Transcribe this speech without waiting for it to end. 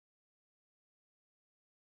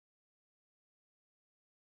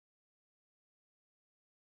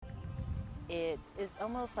It is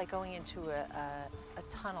almost like going into a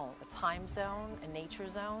tunnel, a time zone, a nature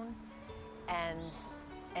zone, and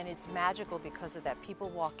it's magical because of that. People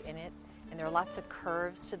walk in it, and there are lots of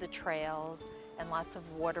curves to the trails and lots of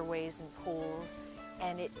waterways and pools,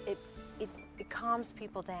 and it calms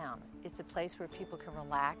people down. It's a place where people can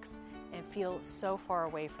relax and feel so far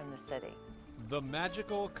away from the city. The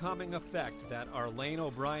magical calming effect that Arlene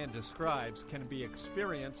O'Brien describes can be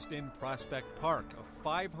experienced in Prospect Park, a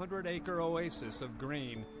 500-acre oasis of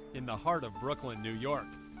green in the heart of Brooklyn, New York.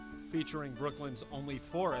 Featuring Brooklyn's only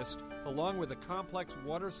forest, along with a complex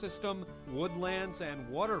water system, woodlands, and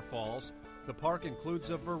waterfalls, the park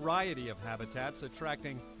includes a variety of habitats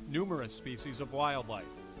attracting numerous species of wildlife.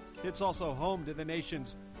 It's also home to the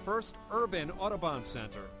nation's first urban Audubon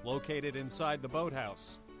Center, located inside the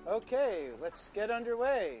boathouse. Okay, let's get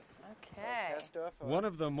underway. Okay. One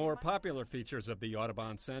of the more popular features of the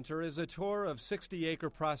Audubon Center is a tour of 60-acre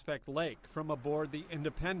Prospect Lake from aboard the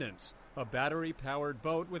Independence, a battery-powered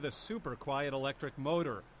boat with a super quiet electric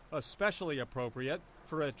motor, especially appropriate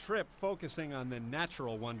for a trip focusing on the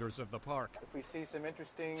natural wonders of the park. If we see some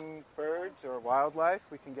interesting birds or wildlife,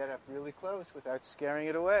 we can get up really close without scaring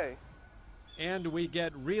it away. And we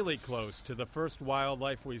get really close to the first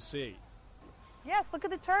wildlife we see. Yes, look at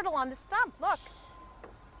the turtle on the stump, look.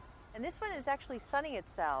 And this one is actually sunning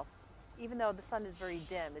itself. Even though the sun is very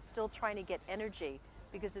dim, it's still trying to get energy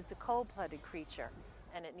because it's a cold-blooded creature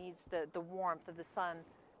and it needs the warmth of the sun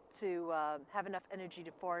to have enough energy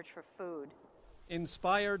to forage for food.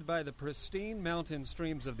 Inspired by the pristine mountain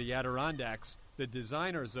streams of the Adirondacks, the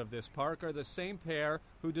designers of this park are the same pair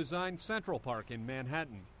who designed Central Park in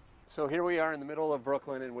Manhattan. So here we are in the middle of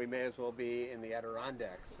Brooklyn, and we may as well be in the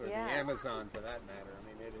Adirondacks, or Yes. the Amazon for that matter. I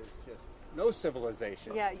mean, it is just no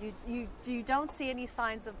civilization. Yeah, you don't see any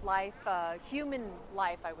signs of life, human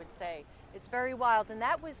life, I would say. It's very wild, and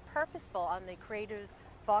that was purposeful on the creators,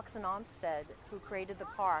 Fox and Olmsted, who created the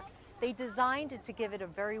park. They designed it to give it a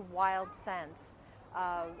very wild sense,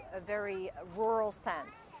 a very rural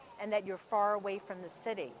sense, and that you're far away from the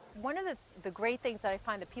city. One of the great things that I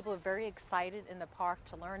find that people are very excited in the park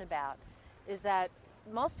to learn about is that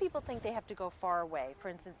most people think they have to go far away, for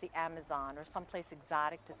instance, the Amazon or someplace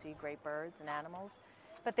exotic to see great birds and animals,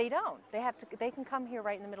 but they don't. They can come here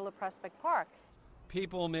right in the middle of Prospect Park.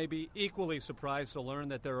 People may be equally surprised to learn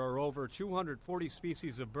that there are over 240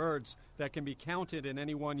 species of birds that can be counted in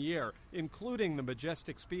any one year, including the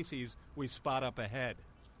majestic species we spot up ahead.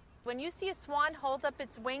 When you see a swan hold up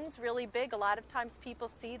its wings really big, a lot of times people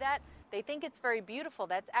see that. They think it's very beautiful.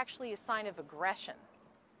 That's actually a sign of aggression.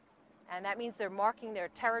 And that means they're marking their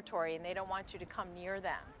territory and they don't want you to come near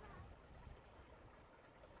them.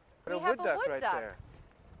 But We have wood duck wood right duck. there.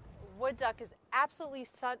 Wood duck is absolutely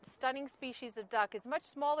stunning species of duck. It's much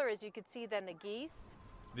smaller, as you could see, than the geese.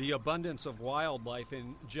 The abundance of wildlife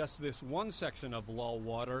in just this one section of Lull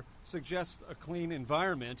Water suggests a clean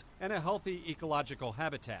environment and a healthy ecological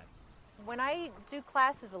habitat. When I do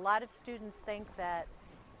classes, a lot of students think that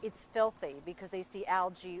it's filthy because they see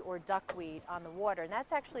algae or duckweed on the water, and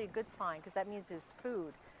that's actually a good sign because that means there's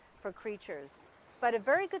food for creatures. But a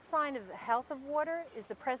very good sign of the health of water is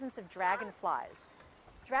the presence of dragonflies.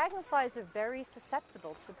 Dragonflies are very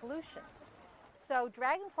susceptible to pollution. So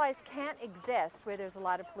dragonflies can't exist where there's a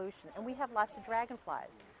lot of pollution, and we have lots of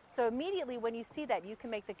dragonflies. So immediately when you see that, you can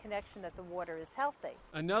make the connection that the water is healthy.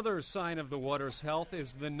 Another sign of the water's health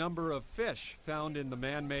is the number of fish found in the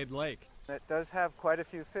man-made lake. It does have quite a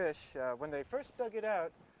few fish. When they first dug it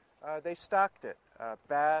out, they stocked it.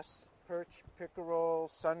 Bass, perch, pickerel,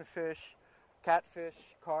 sunfish, catfish,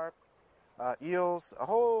 carp, eels, a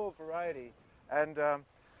whole variety. And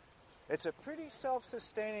it's a pretty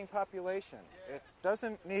self-sustaining population. It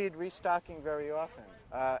doesn't need restocking very often.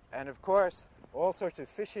 And of course, all sorts of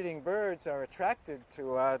fish-eating birds are attracted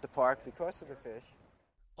to the park because of the fish.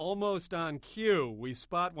 Almost on cue, we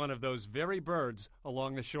spot one of those very birds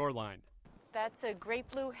along the shoreline. That's a great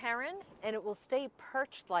blue heron, and it will stay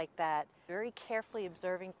perched like that, very carefully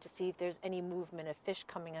observing to see if there's any movement of fish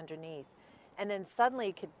coming underneath. And then suddenly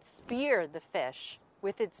it could spear the fish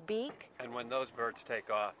with its beak. And when those birds take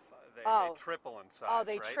off, they triple in size, Oh,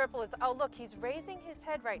 they triple. Oh, look, he's raising his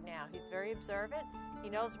head right now. He's very observant. He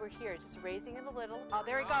knows we're here, just raising it a little. Oh,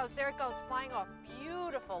 there it goes, flying off.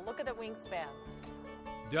 Beautiful. Look at the wingspan.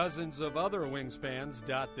 Dozens of other wingspans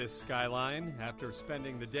dot this skyline. After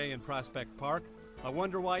spending the day in Prospect Park, I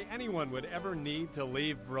wonder why anyone would ever need to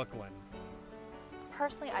leave Brooklyn.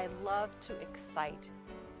 Personally, I love to excite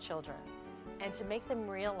children and to make them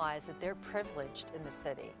realize that they're privileged in the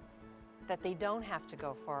city, that they don't have to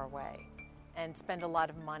go far away and spend a lot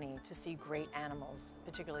of money to see great animals,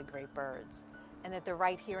 particularly great birds, and that they're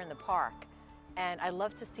right here in the park. And I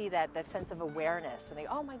love to see that sense of awareness when they,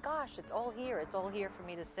 oh my gosh, it's all here for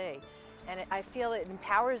me to see. And I feel it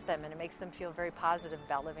empowers them and it makes them feel very positive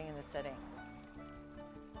about living in the city.